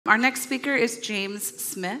Our next speaker is James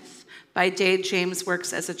Smith. By day, James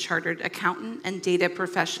works as a chartered accountant and data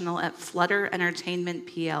professional at Flutter Entertainment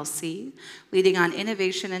PLC, leading on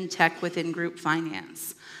innovation and tech within group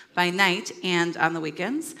finance. By night and on the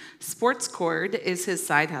weekends, SportsCord is his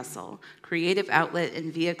side hustle, creative outlet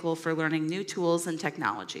and vehicle for learning new tools and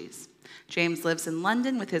technologies. James lives in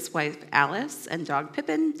London with his wife Alice and dog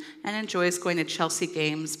Pippin, and enjoys going to Chelsea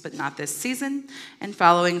games, but not this season, and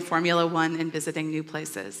following Formula One and visiting new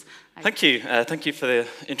places. Thank you. Thank you for the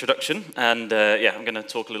introduction. And yeah, I'm going to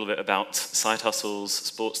talk a little bit about side hustles,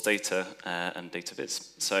 sports data, and data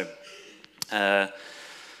viz. So, yeah,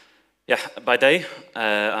 by day,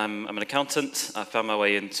 I'm an accountant. I found my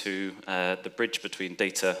way into the bridge between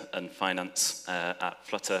data and finance at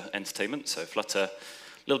Flutter Entertainment. So Flutter,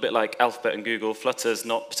 a little bit like Alphabet and Google, Flutter's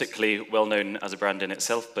not particularly well known as a brand in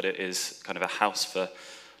itself, but it is kind of a house for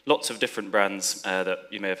lots of different brands that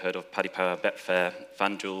you may have heard of: Paddy Power, Betfair,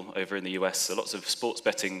 FanDuel over in the US. So lots of sports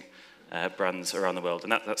betting brands around the world,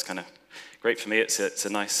 and that's kind of great for me. It's a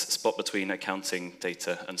nice spot between accounting,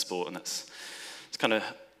 data, and sport, and it's kind of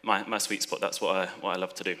my sweet spot. That's what I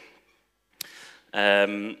love to do.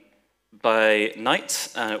 By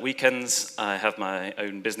night, weekends, I have my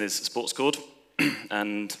own business, SportsCord.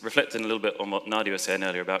 And reflecting a little bit on what Nadia was saying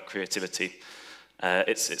earlier about creativity,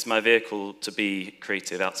 it's my vehicle to be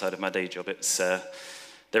creative outside of my day job.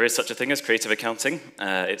 There is such a thing as creative accounting.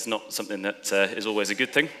 It's not something that is always a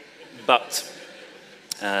good thing, but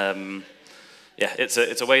yeah,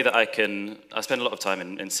 it's a way that I spend a lot of time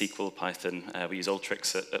in SQL, Python. We use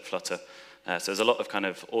Ultrix at Flutter, so there's a lot of kind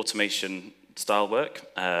of automation style work,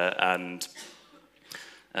 and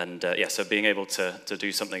yeah, so being able to do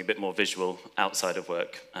something a bit more visual outside of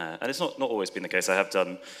work. And it's not always been the case. I have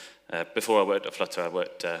done, before I worked at Flutter, I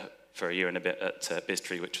worked for a year and a bit at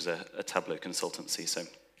BizTree, which was a Tableau consultancy. So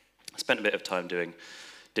I spent a bit of time doing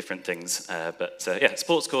different things. But yeah,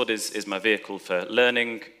 SportsCord is my vehicle for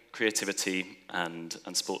learning, creativity, and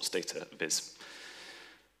sports data viz.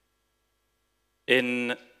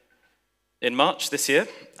 In March this year,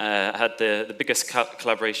 I had the biggest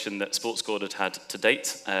collaboration that SportsCord had to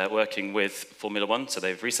date, working with Formula One. So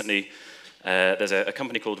they've recently, there's a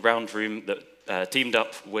company called Round Room that teamed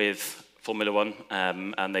up with Formula One,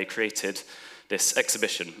 and they created this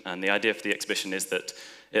exhibition. And the idea for the exhibition is that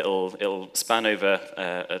it'll span over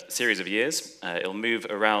a series of years. It'll move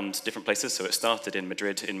around different places. So it started in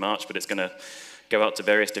Madrid in March, but it's going to go out to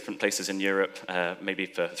various different places in Europe, maybe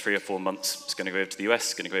for 3 or 4 months. It's going to go over to the US,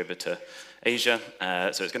 it's going to go over to Asia.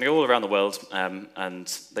 So it's going to go all around the world, and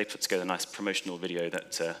they put together a nice promotional video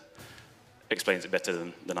that explains it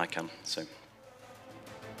better than I can. So.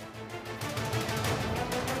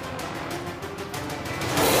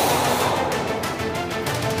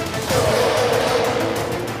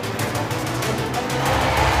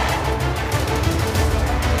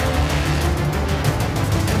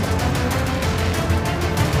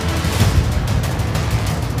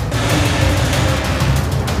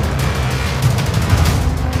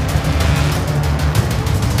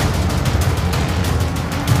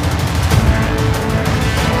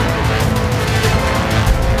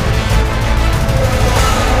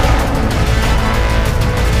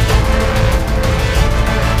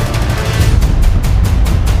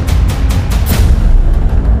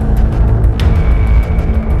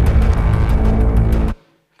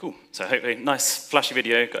 So hopefully, nice flashy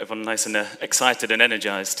video, got everyone nice and excited and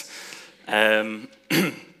energized. But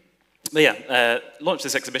yeah, launched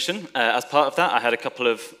this exhibition. As part of that, I had a couple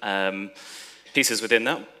of pieces within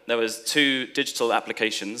that. There was 2 digital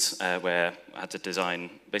applications where I had to design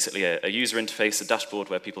basically a user interface, a dashboard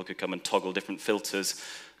where people could come and toggle different filters,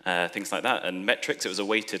 things like that. And metrics, it was a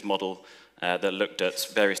weighted model that looked at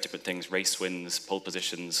various different things: race wins, pole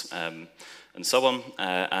positions, and so on.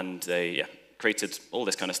 And they created all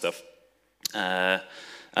this kind of stuff,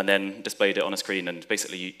 and then displayed it on a screen, and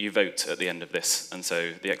basically you vote at the end of this. And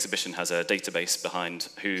so the exhibition has a database behind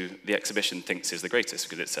who the exhibition thinks is the greatest,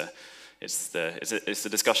 because it's the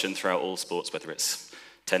discussion throughout all sports, whether it's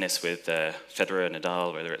tennis with Federer and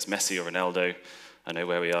Nadal, whether it's Messi or Ronaldo. I know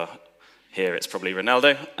where we are here, it's probably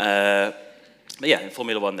Ronaldo. But yeah, in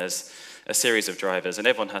Formula One there's a series of drivers, and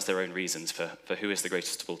everyone has their own reasons for who is the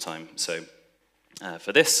greatest of all time. So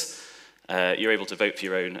for this, you're able to vote for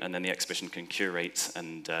your own, and then the exhibition can curate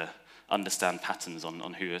and understand patterns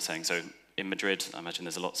on who you're saying. So in Madrid, I imagine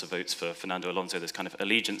there's lots of votes for Fernando Alonso. There's kind of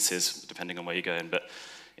allegiances depending on where you're going, but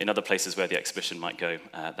in other places where the exhibition might go,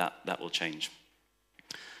 that will change.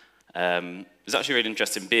 It was actually really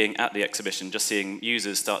interesting being at the exhibition, just seeing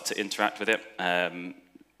users start to interact with it.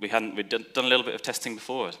 We'd done a little bit of testing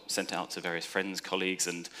before, sent it out to various friends, colleagues,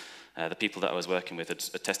 and The people that I was working with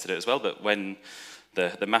had tested it as well, but when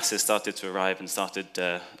the masses started to arrive and started,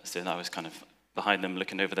 so I was kind of behind them,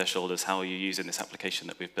 looking over their shoulders, how are you using this application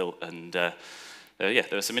that we've built? And yeah,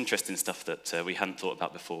 there was some interesting stuff that we hadn't thought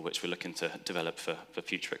about before, which we're looking to develop for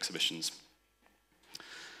future exhibitions.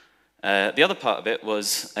 The other part of it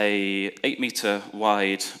was a 8-meter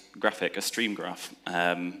wide graphic, a stream graph,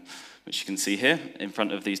 which you can see here in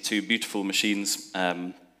front of these two beautiful machines.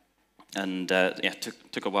 Yeah,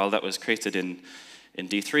 took a while. That was created in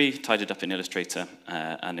D3, tidied up in Illustrator,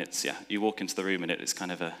 and it's, yeah, you walk into the room and it's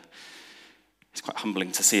kind of it's quite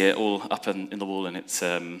humbling to see it all up in the wall, and it's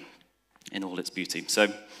in all its beauty. So,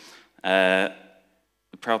 the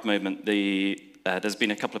proud moment, there's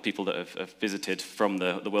been a couple of people that have visited from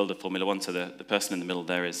the world of Formula One. So the person in the middle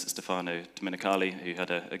there is Stefano Domenicali, who had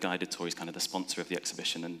a guided tour. He's kind of the sponsor of the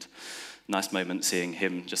exhibition, and nice moment seeing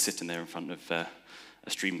him just sitting there in front of a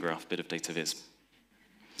stream graph bit of data viz.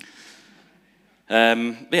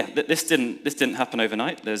 But yeah, this didn't happen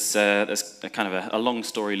overnight. There's a kind of a long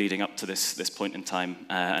story leading up to this point in time,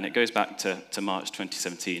 and it goes back to March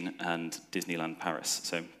 2017 and Disneyland Paris.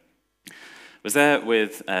 So I was there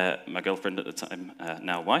with my girlfriend at the time,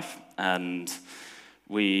 now wife, and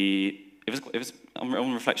it was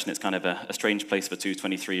on reflection, it's kind of a strange place for two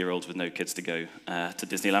 23-year-olds with no kids to go to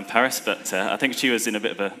Disneyland Paris, but I think she was in a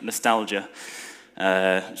bit of a nostalgia.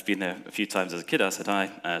 She's been there a few times as a kid. I said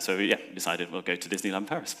hi. So yeah, decided we'll go to Disneyland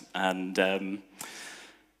Paris. And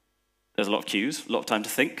there's a lot of queues, a lot of time to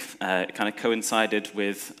think. It kind of coincided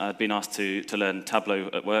with, I'd been asked to learn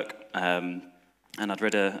Tableau at work. And I'd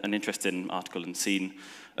read an interesting article and seen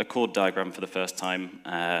a chord diagram for the first time,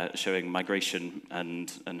 showing migration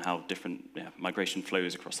and how different migration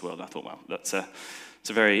flows across the world. I thought, wow, it's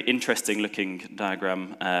a very interesting looking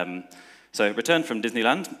diagram. So I returned from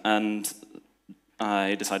Disneyland, and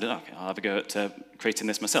I decided, okay, I'll have a go at creating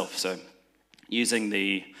this myself. So using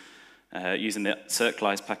the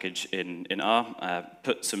Circlize package in R,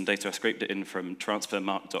 put some data, I scraped it in from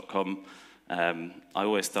transfermark.com. I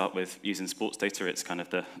always start with using sports data. It's kind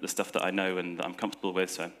of the stuff that I know and that I'm comfortable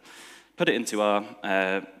with. So put it into R.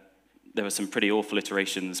 There were some pretty awful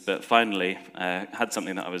iterations, but finally had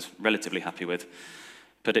something that I was relatively happy with.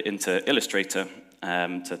 Put it into Illustrator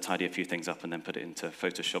to tidy a few things up, and then put it into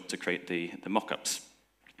Photoshop to create the mock-ups.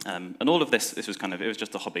 And all of this was it was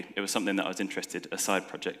just a hobby. It was something that I was interested, a side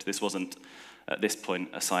project. This wasn't, at this point,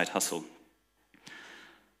 a side hustle.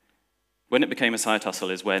 When it became a side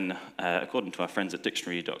hustle is when, according to our friends at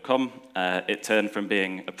dictionary.com, it turned from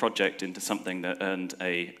being a project into something that earned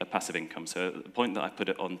a passive income. So at the point that I put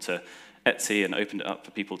it onto Etsy and opened it up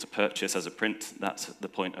for people to purchase as a print, that's the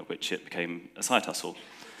point at which it became a side hustle.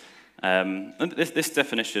 And this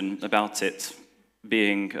definition about it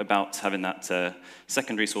being about having that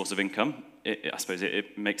secondary source of income, I suppose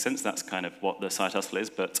it makes sense. That's kind of what the side hustle is.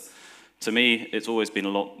 But to me, it's always been a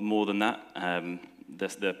lot more than that.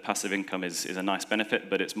 The passive income is a nice benefit,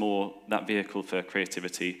 but it's more that vehicle for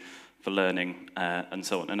creativity, for learning, and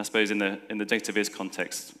so on. And I suppose in the data viz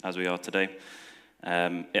context, as we are today,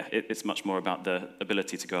 it's much more about the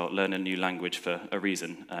ability to go out, learn a new language for a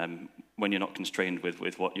reason, when you're not constrained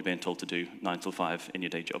with what you're being told to do 9 till 5 in your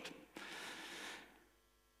day job.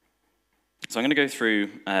 So I'm going to go through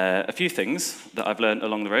a few things that I've learned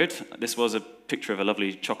along the road. This was a picture of a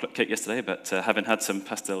lovely chocolate cake yesterday, but having had some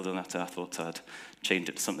pastel donata, I thought I'd change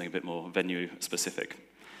it to something a bit more venue-specific.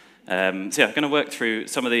 So yeah, I'm going to work through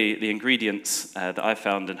some of the ingredients that I've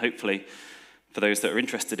found, and hopefully for those that are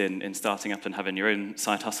interested in starting up and having your own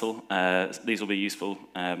side hustle, these will be useful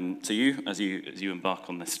to you as you embark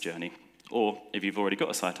on this journey. Or if you've already got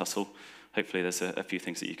a side hustle, hopefully there's a few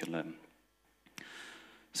things that you can learn.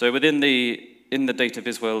 So in the data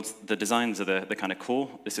viz world, the designs are the kind of core.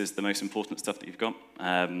 This is the most important stuff that you've got.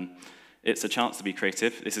 It's a chance to be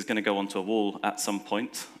creative. This is going to go onto a wall at some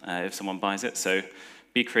point if someone buys it. So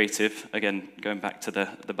be creative. Again, going back to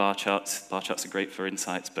the bar charts. Bar charts are great for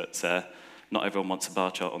insights, but not everyone wants a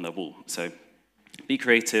bar chart on their wall. So be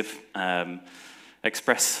creative.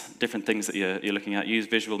 Express different things that you're looking at. Use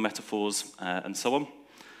visual metaphors and so on.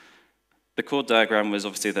 The chord diagram was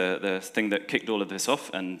obviously the thing that kicked all of this off,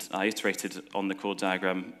 and I iterated on the chord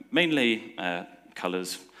diagram, mainly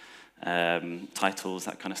colors, titles,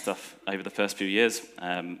 that kind of stuff, over the first few years.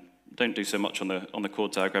 Don't do so much on the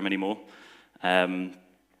chord diagram anymore.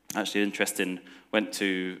 Actually interesting, went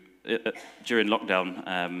to, during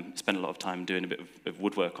lockdown, spent a lot of time doing a bit of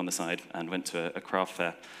woodwork on the side, and went to a craft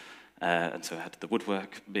fair. And so I had the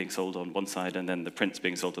woodwork being sold on one side, and then the prints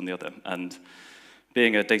being sold on the other. And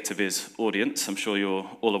being a data viz audience, I'm sure you're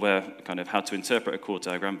all aware kind of how to interpret a chord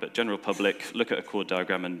diagram, but general public look at a chord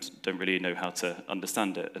diagram and don't really know how to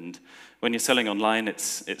understand it. And when you're selling online,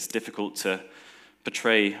 it's difficult to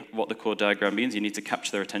portray what the chord diagram means. You need to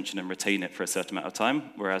capture their attention and retain it for a certain amount of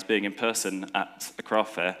time, whereas being in person at a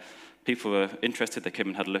craft fair, people were interested, they came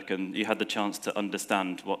and had a look, and you had the chance to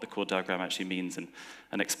understand what the chord diagram actually means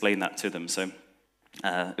and explain that to them. So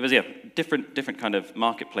it was, yeah, different kind of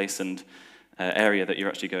marketplace and area that you're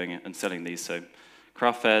actually going and selling these. So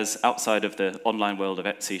craft fairs outside of the online world of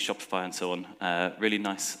Etsy, Shopify, and so on, really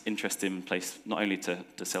nice, interesting place, not only to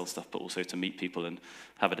sell stuff, but also to meet people and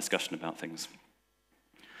have a discussion about things.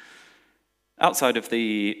 Outside of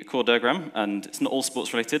the chord diagram, and it's not all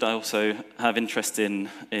sports related, I also have interest in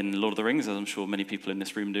Lord of the Rings, as I'm sure many people in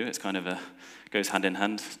this room do. It's kind of goes hand in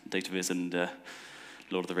hand, data viz and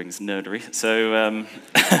Lord of the Rings nerdery. So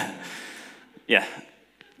yeah,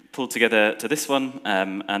 pulled together to this one,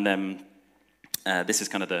 and then this is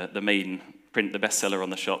kind of the main print, the bestseller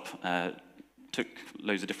on the shop. Took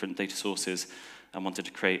loads of different data sources and wanted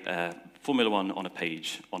to create Formula One on a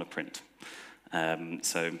page, on a print.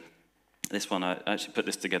 So this one, I actually put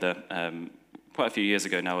this together quite a few years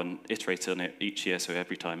ago now and iterated on it each year, so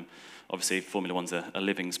every time. Obviously, Formula One's a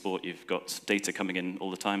living sport. You've got data coming in all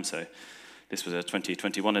the time, so this was a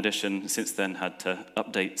 2021 edition. Since then, had to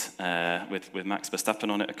update with Max Verstappen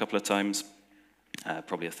on it a couple of times,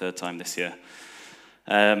 probably a third time this year.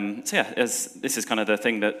 So yeah, this is kind of the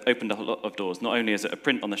thing that opened up a lot of doors. Not only is it a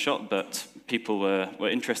print on the shop, but people were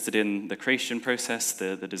interested in the creation process,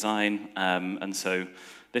 the design, and so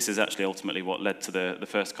this is actually ultimately what led to the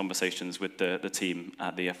first conversations with the team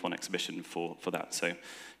at the F1 exhibition for that. So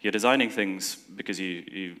you're designing things because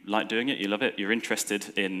you like doing it, you love it, you're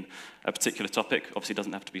interested in a particular topic. Obviously, it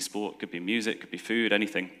doesn't have to be sport, it could be music, it could be food,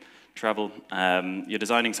 anything, travel. You're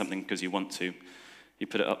designing something because you want to. You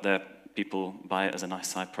put it up there, people buy it as a nice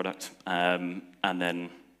side product, and then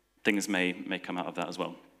things may come out of that as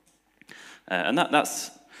well. And that's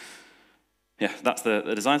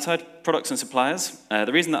the design side. Products and suppliers.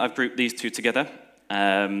 The reason that I've grouped these two together,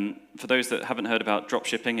 for those that haven't heard about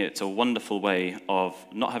dropshipping, it's a wonderful way of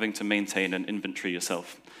not having to maintain an inventory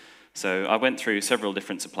yourself. So I went through several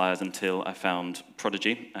different suppliers until I found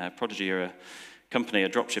Prodigy. Prodigy are a company, a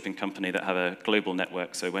dropshipping company that have a global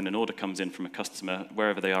network. So when an order comes in from a customer,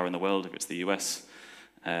 wherever they are in the world, if it's the US,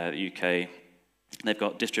 the UK, they've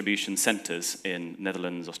got distribution centers in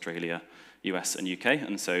Netherlands, Australia, US, and UK.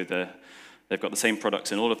 And so they've got the same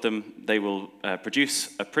products in all of them. They will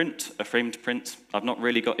produce a print, a framed print. I've not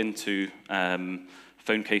really got into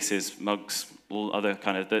phone cases, mugs, all other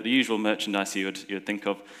kind of the usual merchandise you would think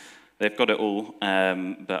of. They've got it all,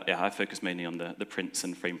 but yeah, I focus mainly on the prints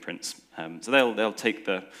and frame prints. So they'll take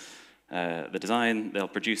the design, they'll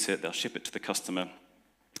produce it, they'll ship it to the customer.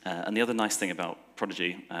 And the other nice thing about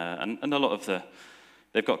Prodigy, and a lot of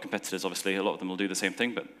they've got competitors, obviously, a lot of them will do the same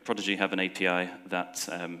thing, but Prodigy have an API that,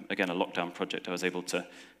 again, a lockdown project, I was able to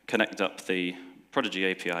connect up the Prodigy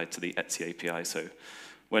API to the Etsy API. So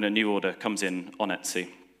when a new order comes in on Etsy,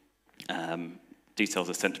 details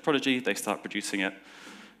are sent to Prodigy, they start producing it,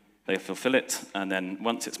 they fulfill it, and then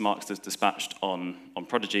once it's marked as dispatched on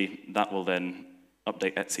Prodigy, that will then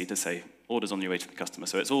update Etsy to say, orders on your way to the customer.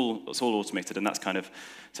 So it's all automated, and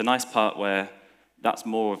it's a nice part where that's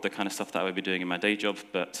more of the kind of stuff that I would be doing in my day job,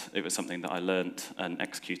 but it was something that I learned and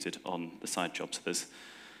executed on the side job. So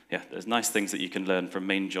there's nice things that you can learn from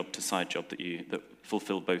main job to side job that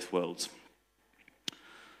fulfill both worlds.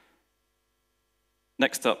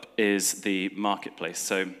 Next up is the marketplace.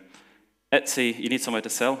 So Etsy, you need somewhere to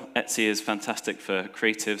sell. Etsy is fantastic for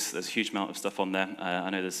creatives. There's a huge amount of stuff on there. I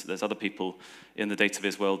know there's other people in the data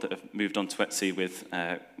viz world that have moved on to Etsy with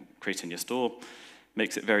creating your store.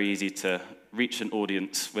 Makes it very easy to reach an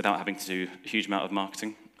audience without having to do a huge amount of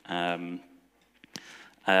marketing.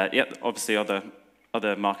 Obviously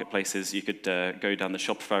other marketplaces, you could go down the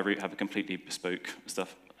Shopify route, have a completely bespoke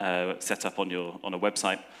stuff set up on a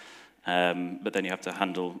website, but then you have to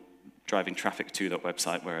handle driving traffic to that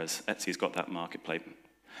website, whereas Etsy's got that marketplace.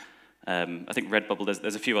 I think Redbubble,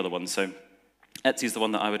 there's a few other ones. So Etsy's the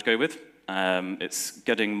one that I would go with. It's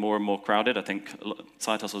getting more and more crowded. I think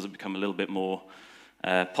side hustles have become a little bit more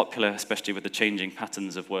popular, especially with the changing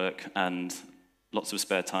patterns of work and lots of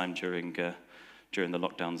spare time during the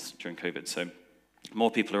lockdowns, during COVID. So more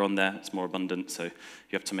people are on there, it's more abundant, so you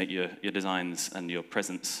have to make your designs and your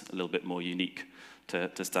presence a little bit more unique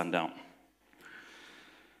to stand out.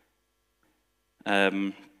 As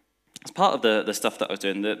part of the stuff that I was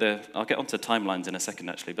doing, I'll get onto timelines in a second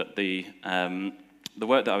actually, but the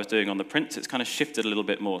work that I was doing on the prints, it's kind of shifted a little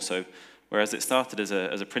bit more. So whereas it started as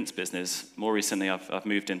a prints business. More recently, I've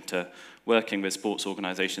moved into working with sports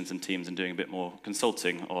organizations and teams and doing a bit more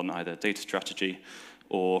consulting on either data strategy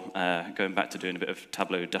or going back to doing a bit of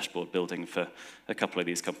Tableau dashboard building for a couple of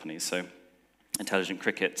these companies. So Intelligent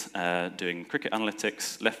Cricket, doing cricket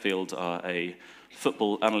analytics. Left Field are a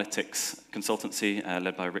football analytics consultancy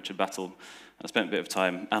led by Richard Battle. I spent a bit of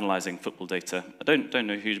time analysing football data. I don't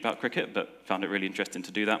know huge about cricket, but found it really interesting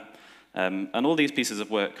to do that. And all these pieces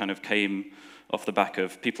of work kind of came off the back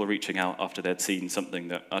of people reaching out after they'd seen something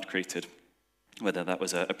that I'd created, whether that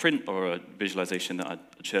was a print or a visualization that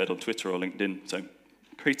I'd shared on Twitter or LinkedIn. So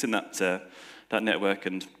creating that network,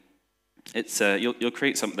 and it's you'll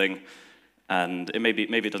create something, and it maybe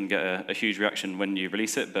it doesn't get a huge reaction when you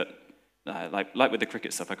release it, but like with the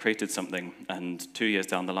cricket stuff, I created something, and 2 years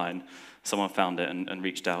down the line, someone found it and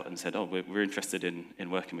reached out and said, "Oh, we're interested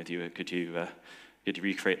in working with you. Could you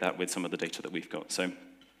recreate that with some of the data that we've got?" So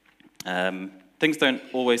things don't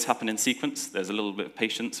always happen in sequence. There's a little bit of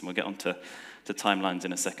patience, and we'll get on to timelines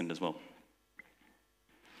in a second as well.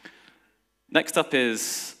 Next up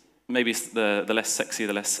is maybe the less sexy,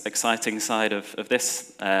 the less exciting side of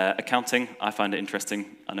this, accounting. I find it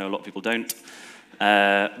interesting. I know a lot of people don't.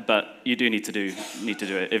 But you do need to do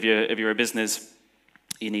it. If you're a business,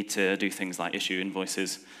 you need to do things like issue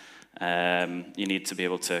invoices. You need to be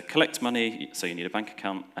able to collect money, so you need a bank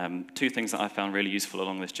account. Two things that I found really useful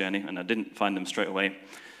along this journey, and I didn't find them straight away.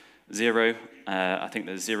 Xero, I think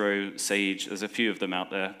there's Xero, Sage, there's a few of them out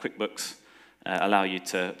there. QuickBooks allow you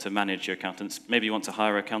to manage your accountants. Maybe you want to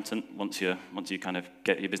hire an accountant once you kind of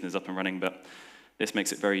get your business up and running, but this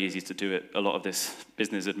makes it very easy to do a lot of this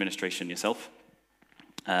business administration yourself.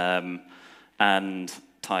 And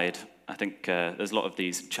Tide. I think there's a lot of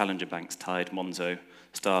these challenger banks, Tide, Monzo,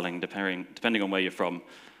 Starling, depending on where you're from.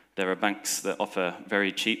 There are banks that offer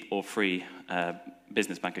very cheap or free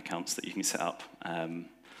business bank accounts that you can set up, and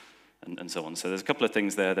so on. So there's a couple of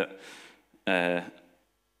things there that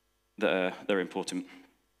are important.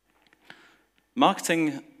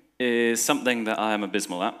 Marketing is something that I am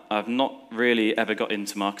abysmal at. I've not really ever got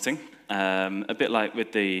into marketing. A bit like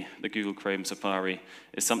with the Google Chrome Safari,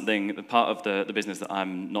 is something, the part of the business that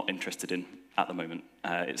I'm not interested in at the moment.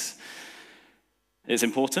 It's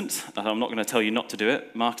important. I'm not going to tell you not to do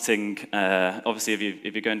it. Marketing, obviously,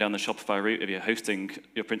 if you're going down the Shopify route, if you're hosting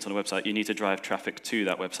your prints on a website, you need to drive traffic to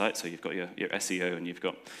that website. So you've got your SEO, and you've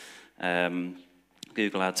got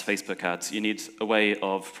Google ads, Facebook ads. You need a way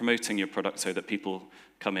of promoting your product so that people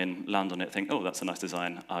come in, land on it, think, "Oh, that's a nice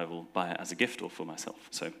design. I will buy it as a gift or for myself."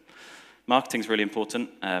 So marketing's really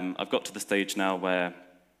important. I've got to the stage now where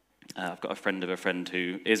I've got a friend of a friend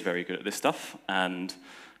who is very good at this stuff, and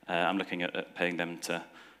I'm looking at paying them to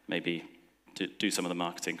maybe do some of the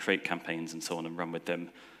marketing, create campaigns and so on, and run with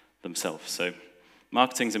them themselves. So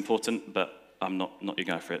marketing's important, but I'm not your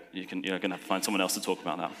guy for it. You're going to have to find someone else to talk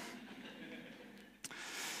about that.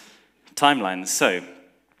 Timelines. So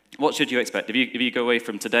what should you expect? If you go away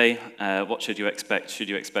from today, what should you expect? Should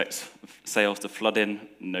you expect sales to flood in?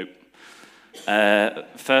 Nope.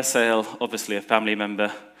 First sale, obviously a family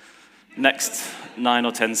member. Next 9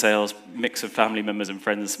 or 10 sales, mix of family members and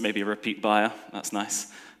friends, maybe a repeat buyer. That's nice.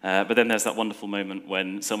 But then there's that wonderful moment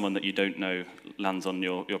when someone that you don't know lands on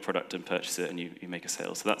your product and purchases it, and you make a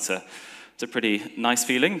sale. So it's a pretty nice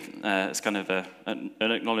feeling. It's kind of an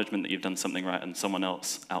acknowledgement that you've done something right, and someone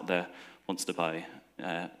else out there wants to buy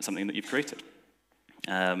something that you've created.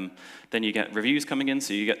 Then you get reviews coming in,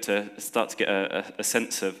 so you get to start to get a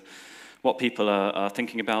sense of what people are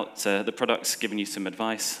thinking about the products, giving you some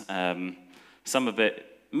advice. Some of it,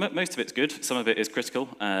 most of it's good, some of it is critical.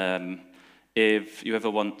 If you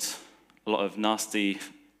ever want a lot of nasty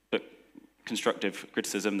but constructive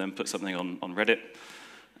criticism, then put something on Reddit.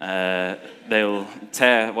 They'll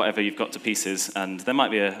tear whatever you've got to pieces, and there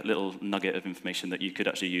might be a little nugget of information that you could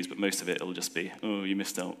actually use, but most of it will just be, "Oh, you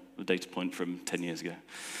missed out the data point from 10 years ago."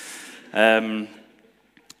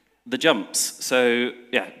 The jumps. So,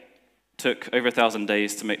 yeah, took over 1,000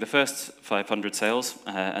 days to make the first 500 sales,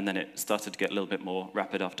 and then it started to get a little bit more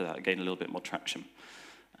rapid after that, gained a little bit more traction.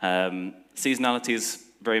 Seasonality is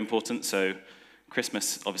very important, so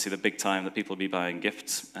Christmas, obviously the big time that people will be buying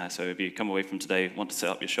gifts. So if you come away from today, want to set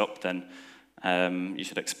up your shop, then you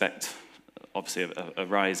should expect, obviously, a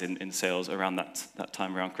rise in sales around that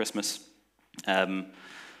time around Christmas. The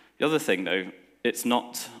other thing, though, it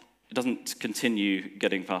doesn't continue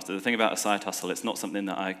getting faster. The thing about a side hustle, it's not something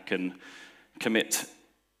that I can commit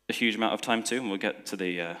a huge amount of time to, and we'll get to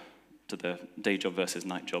the day job versus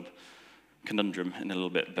night job conundrum in a little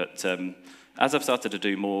bit. But as I've started to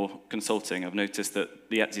do more consulting, I've noticed that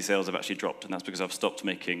the Etsy sales have actually dropped, and that's because I've stopped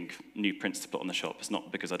making new prints to put on the shop. It's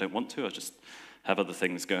not because I don't want to, I just have other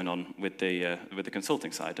things going on with the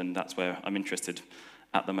consulting side, and that's where I'm interested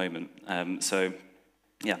at the moment. So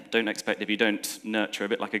yeah, don't expect, if you don't nurture, a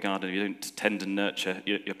bit like a garden, if you don't tend and nurture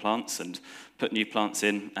your plants and put new plants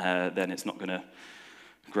in, then it's not going to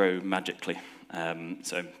grow magically.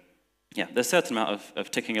 So yeah, there's a certain amount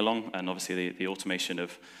of ticking along, and obviously the automation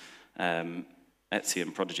of Etsy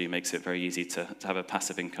and Prodigy makes it very easy to have a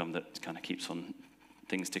passive income that kind of keeps on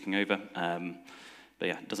things ticking over. But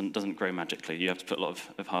yeah, it doesn't grow magically. You have to put a lot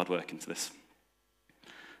of hard work into this.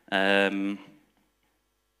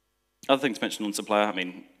 Other things mentioned on supplier, I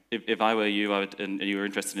mean, if I were you, and you were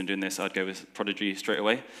interested in doing this, I'd go with Prodigy straight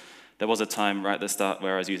away. There was a time right at the start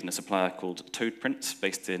where I was using a supplier called Toad Print,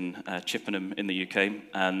 based in Chippenham in the UK,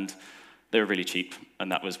 and they were really cheap,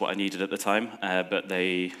 and that was what I needed at the time, but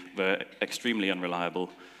they were extremely unreliable.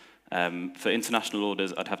 For international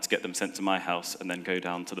orders, I'd have to get them sent to my house and then go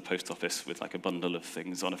down to the post office with like a bundle of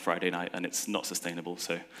things on a Friday night, and it's not sustainable.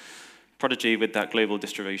 So Prodigy, with that global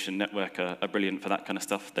distribution network, are brilliant for that kind of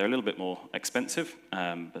stuff. They're a little bit more expensive,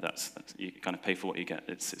 but that's you kind of pay for what you get.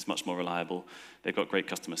 It's much more reliable. They've got great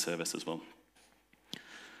customer service as well.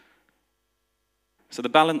 So the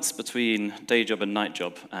balance between day job and night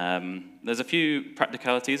job, there's a few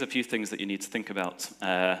practicalities, a few things that you need to think about.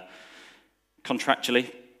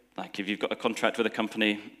 Contractually, like if you've got a contract with a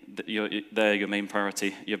company, they're your main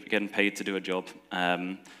priority. You're getting paid to do a job,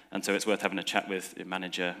 and so it's worth having a chat with your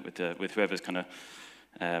manager, with whoever's kind of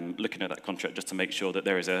looking at that contract, just to make sure that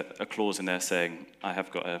there is a clause in there saying, I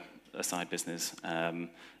have got a side business.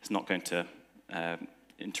 It's not going to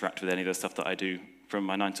interact with any of the stuff that I do from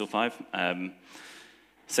my 9 till 5.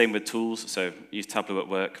 Same with tools, so use Tableau at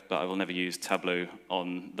work, but I will never use Tableau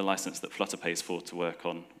on the license that Flutter pays for to work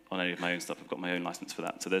on any of my own stuff. I've got my own license for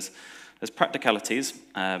that. So there's practicalities.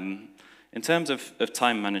 In terms of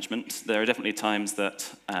time management, there are definitely times that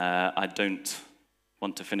I don't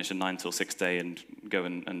want to finish a 9 till 6 day and go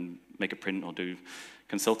and make a print or do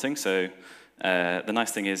consulting. So the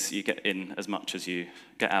nice thing is you get in as much as you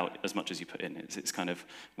get out, as much as you put in. It's kind of,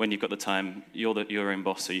 when you've got the time, you're your own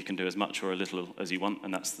boss, so you can do as much or a little as you want,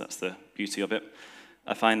 and that's the beauty of it.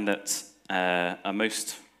 I find that I'm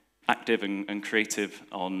most active and creative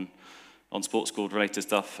on sports school related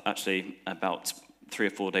stuff actually about 3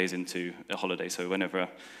 or 4 days into a holiday. So whenever I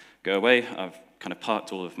go away, I've kind of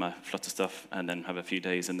parked all of my Flutter stuff and then have a few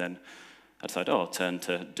days, and then I decide, I'll turn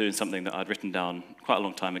to doing something that I'd written down quite a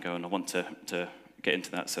long time ago, and I want to get into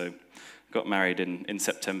that. So I got married in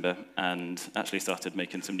September and actually started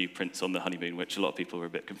making some new prints on the honeymoon, which a lot of people were a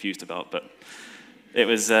bit confused about, but it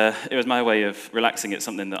was my way of relaxing. It's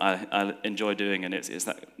something that I enjoy doing, and it's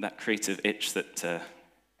that creative itch that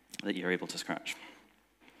you're able to scratch.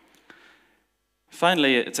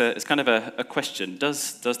 Finally, it's kind of a question.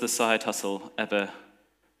 Does the side hustle ever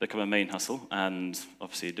become a main hustle? And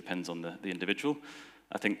obviously it depends on the individual.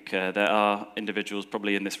 I think there are individuals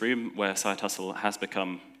probably in this room where side hustle has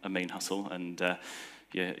become a main hustle, and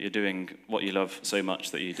you're doing what you love so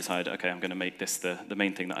much that you decide, okay, I'm going to make this the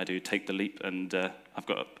main thing that I do, take the leap, and I've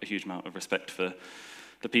got a huge amount of respect for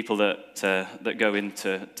the people that go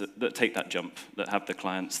into, that take that jump, that have the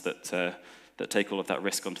clients that take all of that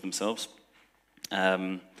risk onto themselves.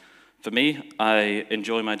 For me, I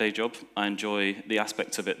enjoy my day job. I enjoy the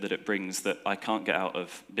aspects of it that it brings that I can't get out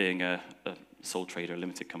of being a sole trader, a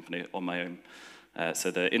limited company on my own. So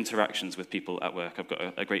the interactions with people at work, I've got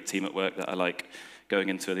a great team at work that I like going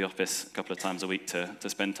into the office a couple of times a week to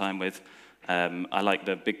spend time with. I like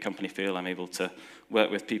the big company feel. I'm able to work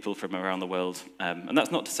with people from around the world. And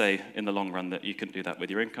that's not to say in the long run that you couldn't do that with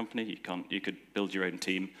your own company. You could build your own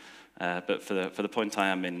team. But for the point I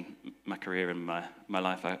am in my career and my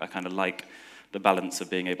life, I kind of like the balance of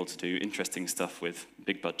being able to do interesting stuff with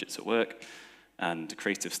big budgets at work and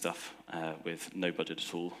creative stuff with no budget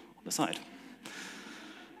at all on the side.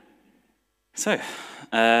 So,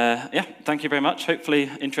 yeah, thank you very much. Hopefully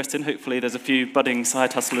interesting. Hopefully there's a few budding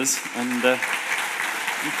side hustlers. And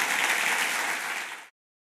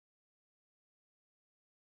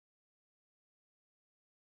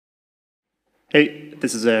Hey,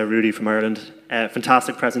 this is Rudy from Ireland.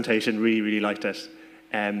 Fantastic presentation, really liked it.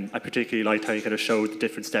 I particularly liked how you kind of showed the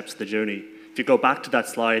different steps of the journey. If you go back to that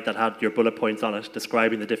slide that had your bullet points on it,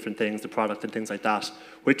 describing the different things, the product and things like that,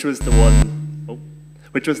 which was the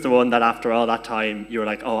one that after all that time, you were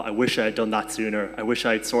like, oh, I wish I had done that sooner. I wish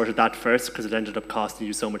I had sorted that first, because it ended up costing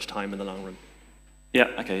you so much time in the long run. yeah,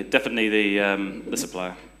 okay, definitely the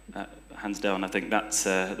supplier. Hands down, I think that's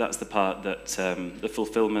the part that the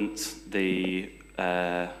fulfillment, the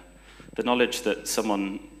the knowledge that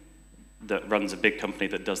someone that runs a big company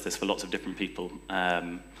that does this for lots of different people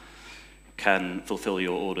can fulfill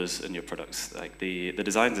your orders and your products. Like the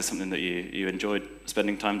designs is something that you enjoyed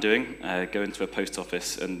spending time doing. Go into a post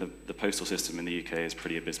office, and the postal system in the UK is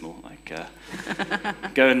pretty abysmal. Like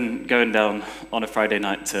going down on a Friday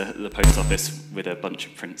night to the post office with a bunch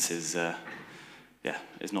of prints is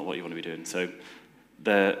not what you want to be doing. So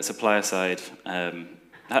the supplier side,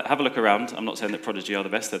 have a look around. I'm not saying that Prodigy are the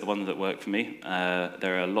best. They're the ones that work for me.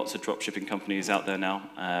 There are lots of drop shipping companies out there now,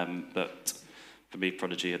 but for me,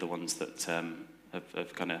 Prodigy are the ones that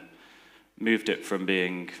have kind of moved it from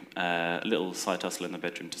being a little side hustle in the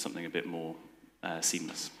bedroom to something a bit more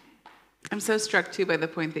seamless. I'm so struck, too, by the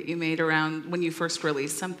point that you made around when you first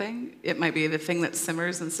release something. It might be the thing that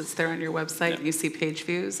simmers and sits there on your website, and you see page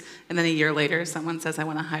views, and then a year later, someone says, I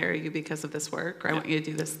want to hire you because of this work, or I want you to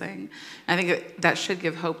do this thing. And I think that should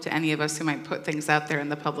give hope to any of us who might put things out there in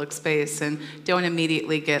the public space and don't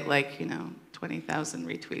immediately get, 20,000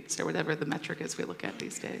 retweets or whatever the metric is we look at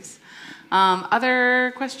these days.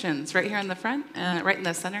 Other questions? Right here in the front, right in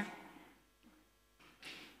the center.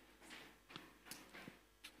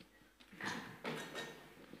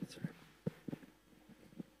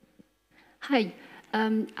 Hi.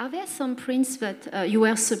 Are there some prints that you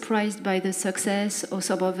were surprised by the success, or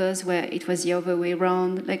some others where it was the other way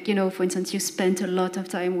around? Like, for instance, you spent a lot of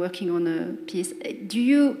time working on a piece. Do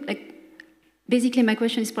you, basically my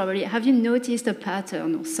question is probably, have you noticed a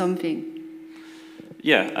pattern or something?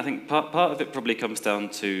 Yeah, I think part of it probably comes down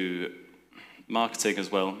to marketing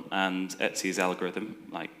as well, and Etsy's algorithm.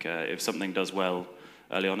 Like, if something does well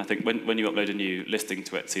early on, I think when you upload a new listing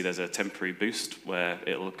to Etsy, there's a temporary boost where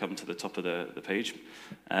it'll come to the top of the page.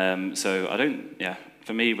 So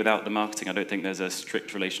for me, without the marketing, I don't think there's a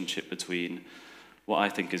strict relationship between what I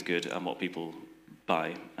think is good and what people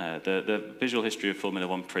buy. The visual history of Formula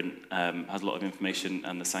One print has a lot of information,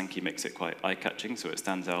 and the Sankey makes it quite eye-catching, so it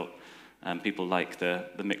stands out. People like the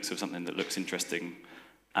mix of something that looks interesting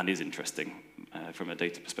and is interesting from a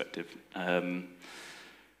data perspective.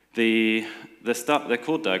 The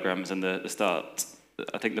chord diagrams and the start,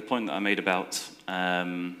 I think the point that I made about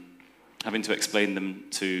having to explain them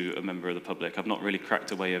to a member of the public, I've not really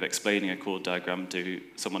cracked a way of explaining a chord diagram to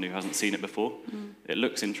someone who hasn't seen it before. It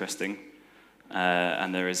looks interesting,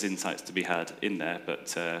 and there is insights to be had in there,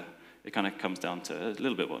 but it kind of comes down to a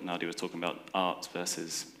little bit what Nadia was talking about, art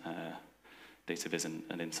versus data viz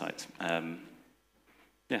and insight.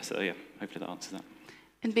 Hopefully that answers that.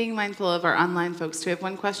 And being mindful of our online folks, do we have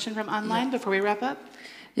one question from online before we wrap up?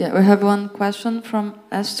 Yeah, we have one question from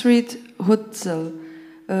Astrid Hutzel.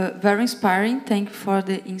 Very inspiring, thank you for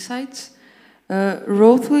the insights.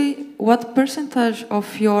 Roughly, what percentage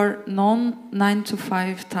of your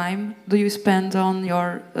non-9-to-5 time do you spend on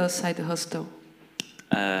your side hustle?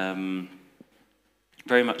 Very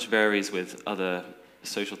much varies with other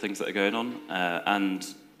social things that are going on. And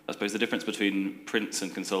I suppose the difference between prints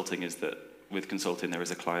and consulting is that with consulting, there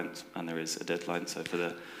is a client and there is a deadline. So for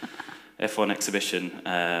the F1 exhibition,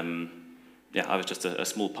 I was just a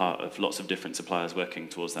small part of lots of different suppliers working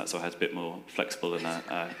towards that. So I had to be a bit more flexible, and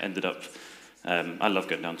I ended up, I love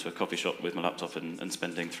going down to a coffee shop with my laptop and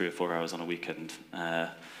spending 3 or 4 hours on a weekend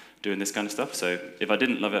doing this kind of stuff. So if I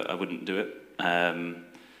didn't love it, I wouldn't do it.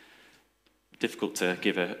 Difficult to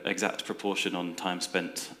give an exact proportion on time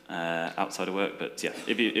spent outside of work, but yeah,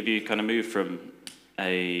 if you kind of move from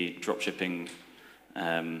a dropshipping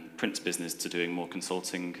prints business to doing more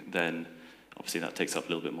consulting, then obviously that takes up a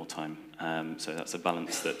little bit more time. So that's a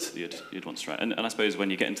balance that you'd want to strike. And I suppose when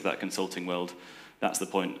you get into that consulting world, that's the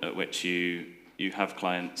point at which you have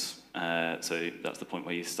clients. So that's the point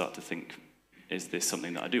where you start to think, is this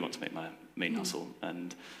something that I do want to make my main hustle?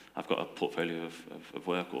 And I've got a portfolio of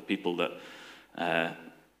work or people that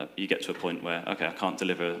you get to a point where, okay, I can't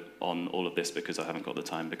deliver on all of this because I haven't got the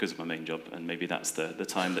time because of my main job, and maybe that's the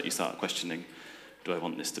time that you start questioning, do I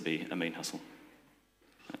want this to be a main hustle?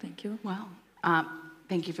 Thank you. Wow.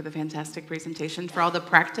 Thank you for the fantastic presentation. For all the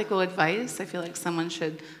practical advice, I feel like someone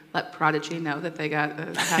should let Prodigy know that they got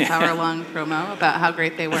a half-hour-long promo about how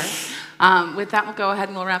great they were. With that, we'll go ahead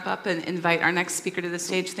and we'll wrap up and invite our next speaker to the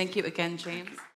stage. Thank you again, James.